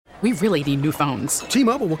We really need new phones.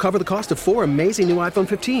 T-Mobile will cover the cost of 4 amazing new iPhone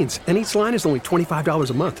 15s, and each line is only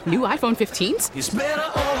 $25 a month. New iPhone 15s? It's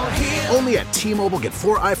better over here. Only at T-Mobile, get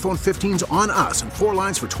 4 iPhone 15s on us and 4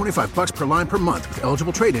 lines for $25 per line per month with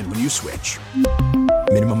eligible trade-in when you switch.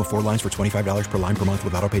 Minimum of 4 lines for $25 per line per month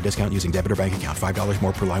with autopay discount using debit or bank account. $5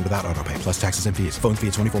 more per line without autopay, plus taxes and fees. Phone fee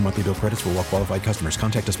at 24 monthly bill credits for well-qualified customers.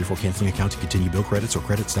 Contact us before canceling account to continue bill credits or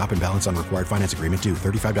credit stop and balance on required finance agreement due.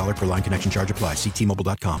 $35 per line connection charge applies. See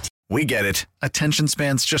T-Mobile.com. We get it. Attention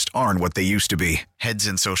spans just aren't what they used to be. Heads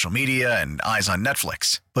in social media and eyes on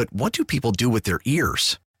Netflix. But what do people do with their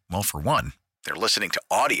ears? Well, for one, they're listening to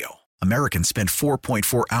audio. Americans spend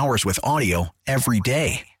 4.4 hours with audio every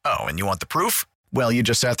day. Oh, and you want the proof? Well, you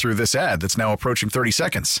just sat through this ad that's now approaching 30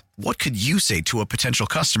 seconds. What could you say to a potential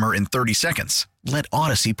customer in 30 seconds? Let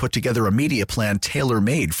Odyssey put together a media plan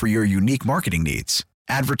tailor-made for your unique marketing needs.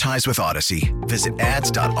 Advertise with Odyssey. Visit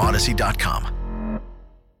ads.odyssey.com.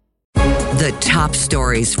 The top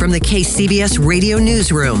stories from the KCBS Radio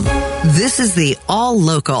Newsroom. This is the All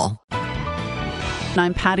Local.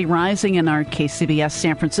 I'm Patty Rising in our KCBS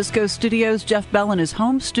San Francisco studios. Jeff Bell in his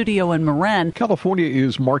home studio in Marin. California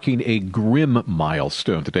is marking a grim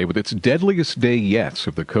milestone today with its deadliest day yet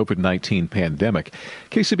of the COVID-19 pandemic.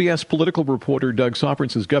 KCBS political reporter Doug Sofrin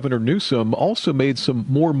says Governor Newsom also made some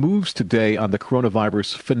more moves today on the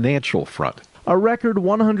coronavirus financial front. A record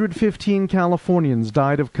 115 Californians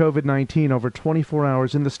died of COVID-19 over 24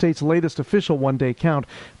 hours in the state's latest official one-day count,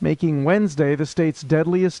 making Wednesday the state's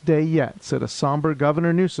deadliest day yet, said a somber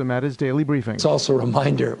Governor Newsom at his daily briefing. It's also a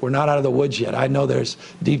reminder, we're not out of the woods yet. I know there's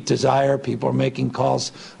deep desire. People are making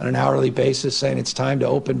calls on an hourly basis saying it's time to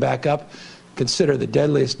open back up. Consider the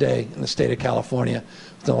deadliest day in the state of California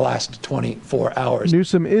in the last 24 hours.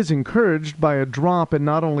 Newsom is encouraged by a drop in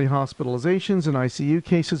not only hospitalizations and ICU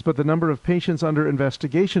cases, but the number of patients under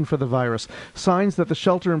investigation for the virus, signs that the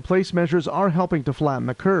shelter-in-place measures are helping to flatten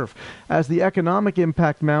the curve. As the economic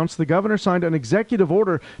impact mounts, the governor signed an executive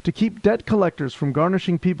order to keep debt collectors from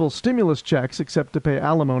garnishing people's stimulus checks except to pay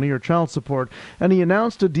alimony or child support, and he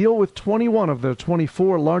announced a deal with 21 of the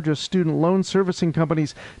 24 largest student loan servicing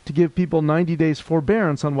companies to give people 90 days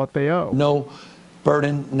forbearance on what they owe. No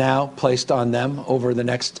burden now placed on them over the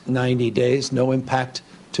next 90 days, no impact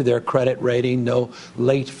to their credit rating, no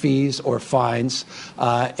late fees or fines,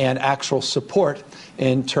 and actual support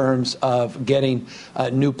in terms of getting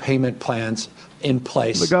new payment plans in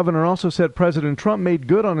place. The governor also said President Trump made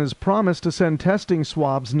good on his promise to send testing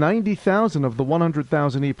swabs. 90,000 of the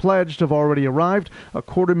 100,000 he pledged have already arrived.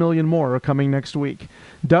 250,000 more are coming next week.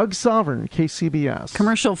 Doug Sovern, KCBS.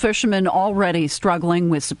 Commercial fishermen already struggling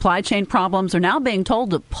with supply chain problems are now being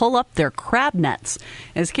told to pull up their crab nets.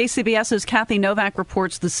 As KCBS's Kathy Novak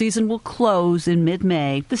reports, the season will close in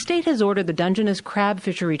mid-May. The state has ordered the Dungeness crab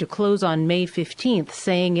fishery to close on May 15th,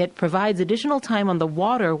 saying it provides additional time on the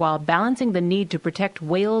water while balancing the need to protect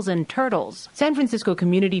whales and turtles. San Francisco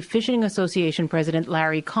Community Fishing Association President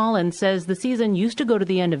Larry Collins says the season used to go to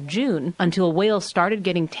the end of June until whales started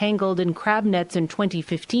getting tangled in crab nets in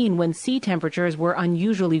 2015 when sea temperatures were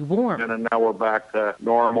unusually warm. And now we're back to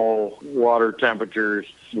normal water temperatures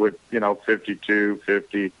with, 52,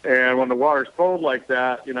 50. And when the water's cold like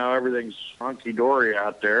that, everything's hunky-dory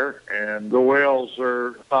out there, and the whales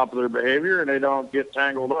are top of their behavior and they don't get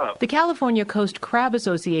tangled up. The California Coast Crab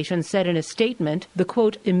Association said in a statement, the,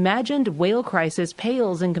 quote, imagined whale crisis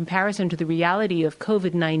pales in comparison to the reality of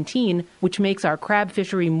COVID-19, which makes our crab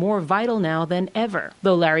fishery more vital now than ever.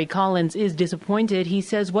 Though Larry Collins is disappointed, he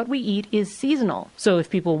says what we eat is seasonal. So if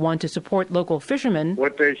people want to support local fishermen,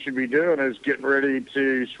 what they should be doing is getting ready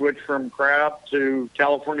to switch from crab to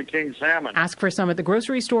California king salmon. Ask for some at the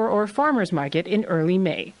grocery store or farmer's market in early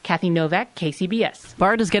May. Kathy Novak, KCBS.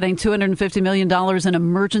 BART is getting $250 million in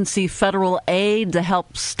emergency federal aid to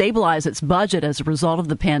help stabilize its budget as a result of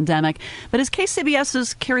the pandemic. But as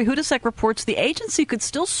KCBS's Carrie Hudasek reports, the agency could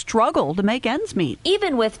still struggle to make ends meet.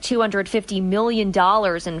 Even with $250 million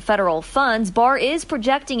in federal funds, BART is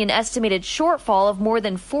projecting an estimated shortfall of more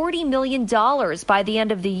than $40 million by the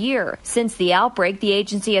end of the year. Since the outbreak, the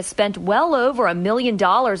agency has spent well over $1 million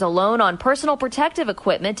alone on personal protective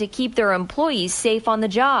equipment to keep their employees safe on the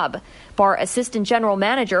job. BART Assistant General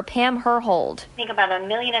Manager Pam Herhold. I think about $1.5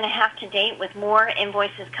 million to date with more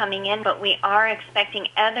invoices coming in, but we are expecting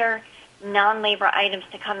other non-labor items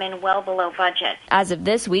to come in well below budget. As of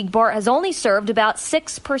this week, BART has only served about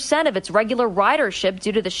 6% of its regular ridership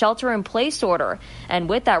due to the shelter-in-place order. And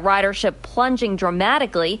with that ridership plunging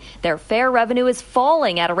dramatically, their fare revenue is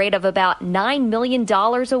falling at a rate of about $9 million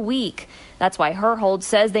a week. That's why Herhold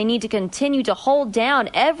says they need to continue to hold down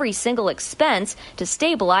every single expense to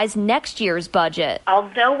stabilize next year's budget.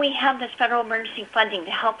 Although we have this federal emergency funding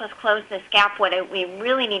to help us close this gap, what we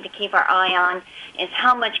really need to keep our eye on is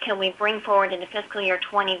how much can we bring forward into fiscal year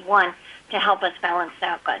 21 to help us balance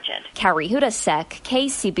that budget. Carrie Hudasek,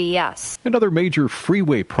 KCBS. Another major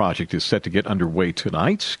freeway project is set to get underway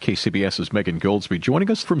tonight. KCBS's Megan Goldsby joining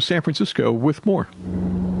us from San Francisco with more.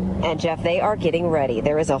 And Jeff, they are getting ready.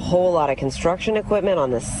 There is a whole lot of construction equipment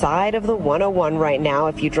on the side of the 101 right now.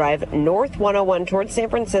 If you drive north 101 towards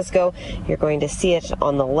San Francisco, you're going to see it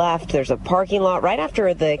on the left. There's a parking lot right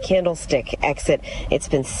after the Candlestick exit. It's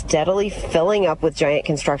been steadily filling up with giant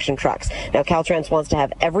construction trucks. Now, Caltrans wants to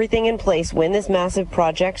have everything in place when this massive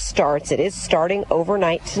project starts. It is starting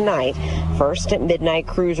overnight tonight. First at midnight,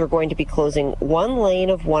 crews are going to be closing one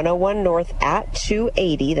lane of 101 north at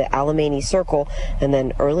 280, the Alemany Circle, and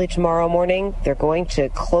then early tomorrow morning, they're going to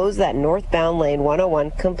close that northbound lane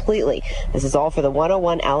 101 completely. This is all for the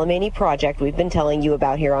 101 Alemany project we've been telling you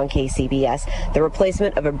about here on KCBS. The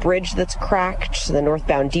replacement of a bridge that's cracked. The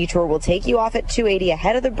northbound detour will take you off at 280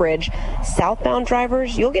 ahead of the bridge. Southbound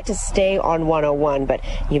drivers, you'll get to stay on 101, but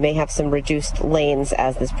you may have some reduced lanes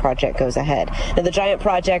as this project goes ahead. Now, the giant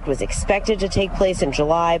project was expected to take place in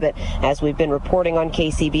July, but as we've been reporting on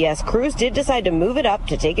KCBS, crews did decide to move it up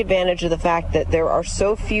to take advantage of the fact that there are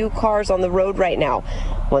so few cars on the road right now.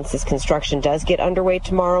 Once this construction does get underway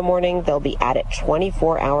tomorrow morning, they'll be at it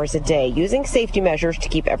 24 hours a day, using safety measures to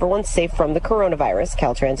keep everyone safe from the coronavirus,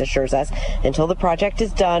 Caltrans assures us. Until the project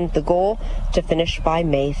is done, the goal to finish by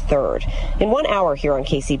May 3rd. In 1 hour here on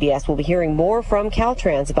KCBS, we'll be hearing more from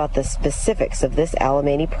Caltrans about the specifics of this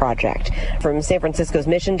Alemany project. From San Francisco's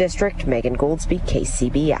Mission District, Megan Goldsby,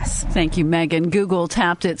 KCBS. Thank you, Megan. Google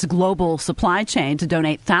tapped its global supply chain to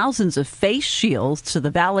donate thousands of face shields to the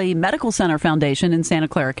Valley Medical Center Foundation in Santa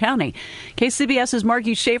Clara County. KCBS's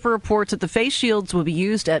Margie Schaefer reports that the face shields will be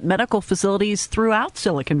used at medical facilities throughout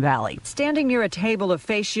Silicon Valley. Standing near a table of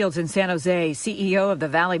face shields in San Jose, CEO of the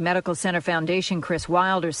Valley Medical Center Foundation, Chris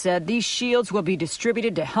Wilder, said these shields will be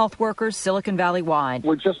distributed to health workers Silicon Valley-wide.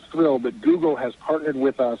 We're just thrilled that Google has partnered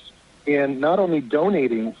with us in not only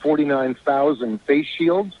donating 49,000 face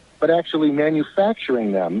shields, but actually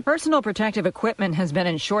manufacturing them. Personal protective equipment has been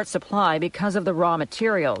in short supply because of the raw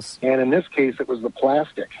materials. And in this case, it was the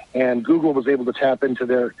plastic. And Google was able to tap into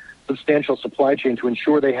their substantial supply chain to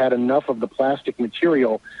ensure they had enough of the plastic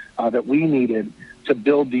material that we needed to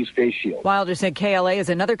build these face shields. Wilder said KLA is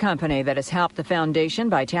another company that has helped the foundation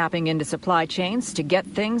by tapping into supply chains to get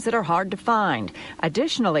things that are hard to find.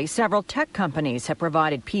 Additionally, several tech companies have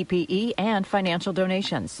provided PPE and financial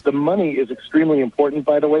donations. The money is extremely important,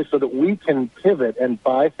 by the way, so that we can pivot and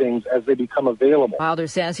buy things as they become available. Wilder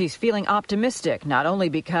says he's feeling optimistic, not only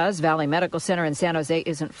because Valley Medical Center in San Jose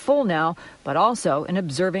isn't full now, but also in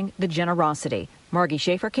observing the generosity. Margie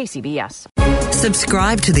Schaefer, KCBS.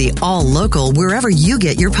 Subscribe to the All Local wherever you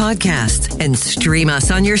get your podcasts and stream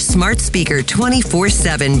us on your smart speaker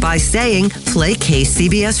 24/7 by saying, play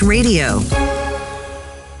KCBS Radio.